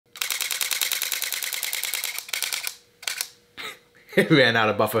It ran out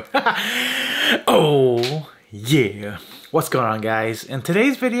of buffer. Oh, yeah. What's going on, guys? In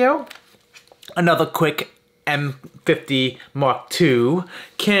today's video, another quick M50 Mark II,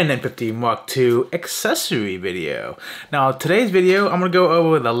 Canon M50 Mark II accessory video. Now, today's video, I'm going to go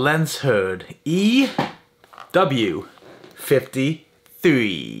over the lens hood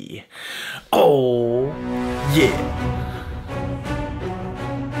EW53. Oh, yeah.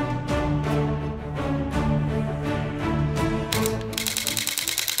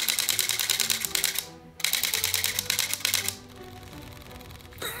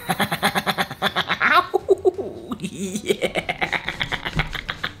 Yeah.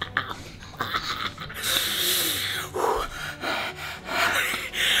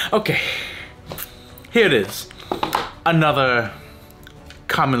 Okay, here it is. Another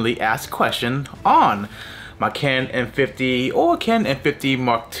commonly asked question on my Canon M50 or Canon M50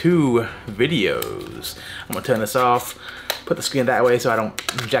 Mark II videos. I'm gonna turn this off, put the screen that way so I don't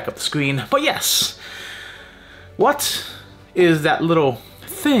jack up the screen. But yes, what is that little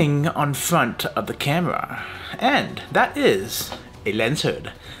thing on front of the camera? And that is a lens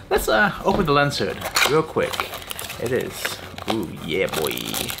hood. Let's open the lens hood real quick. It is. Ooh, yeah, boy.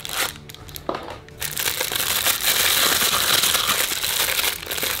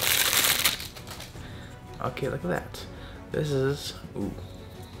 Okay, look at that. This is, ooh.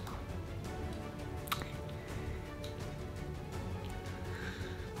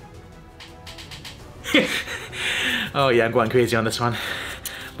 Oh yeah, I'm going crazy on this one.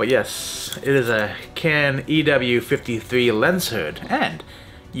 But yes, it is a Canon EW53 lens hood, and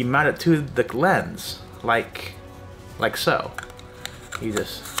you mount it to the lens like so. You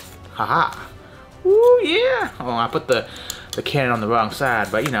just, haha. Ooh yeah. Oh, I put the Canon on the wrong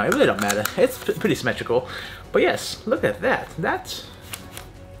side, but you know, it really don't matter. It's pretty symmetrical. But yes, look at that. That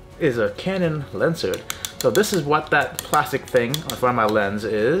is a Canon lens hood. So this is what that plastic thing on front of my lens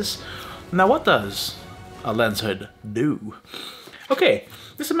is. Now what does a lens hood do? Okay,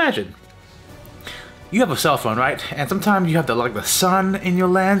 just imagine. You have a cell phone, right? And sometimes you have the sun in your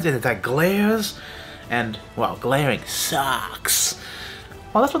lens and that glares. And, well, glaring sucks.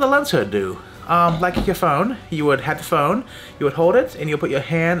 Well, that's what the lens hood do. Like your phone, you would have the phone, you would hold it, and you'll put your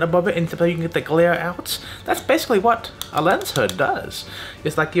hand above it so you can get the glare out. That's basically what a lens hood does.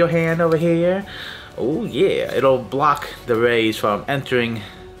 It's like your hand over here. Oh yeah, it'll block the rays from entering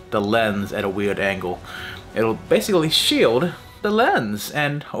the lens at a weird angle. It'll basically shield the lens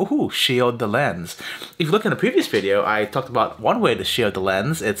and shield the lens. If you look in the previous video, I talked about one way to shield the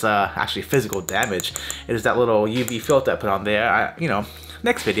lens. It's actually physical damage. It is that little UV filter I put on there. You know,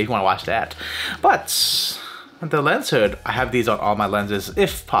 next video if you want to watch that. But the lens hood, I have these on all my lenses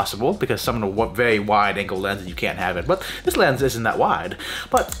if possible, because some of the very wide angle lenses you can't have it. But this lens isn't that wide.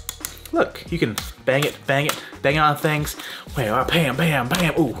 But look, you can bang it on things. Wait, bam, bam,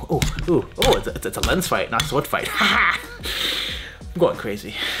 bam. Ooh. It's a lens fight, not a sword fight. I'm going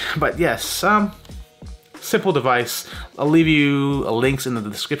crazy. But yes, simple device. I'll leave you links in the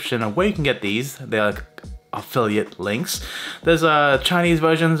description of where you can get these. They're like affiliate links. There's Chinese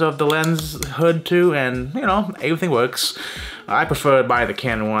versions of the lens hood too, and you know, everything works. I prefer buying the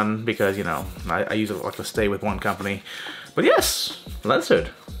Canon one because, you know, I usually like to stay with one company. But yes, lens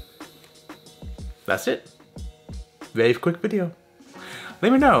hood. That's it. Very quick video.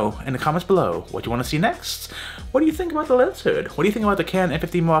 Let me know in the comments below what you want to see next. What do you think about the lens hood? What do you think about the Canon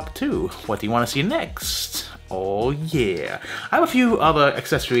M50 Mark II? What do you want to see next? Oh yeah. I have a few other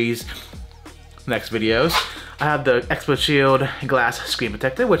accessories next videos. I have the Expert Shield glass screen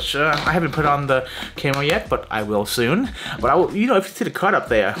protector, which I haven't put on the camera yet, but I will soon. But I will, you know, if you see the card up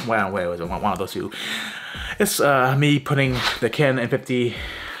there, where was it? One of those two. It's me putting the Canon M50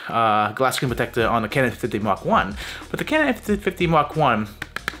 glass screen protector on the Canon M50 Mark I. But the Canon M50 Mark I,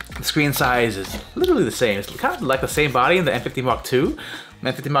 the screen size is literally the same. It's kind of like the same body in the M50 Mark II.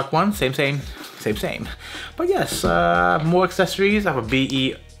 M50 Mark I, same. But yes, more accessories. I have a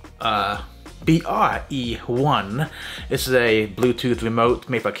BRE1. This is a Bluetooth remote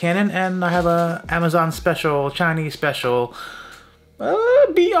made by Canon, and I have a Amazon special, Chinese special,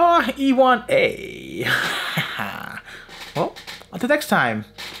 BRE1A. Well, until next time,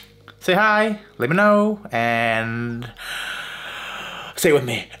 say hi, let me know, and say with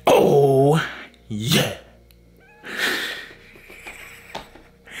me, oh yeah.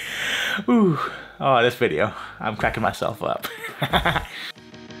 Ooh, oh, this video, I'm cracking myself up.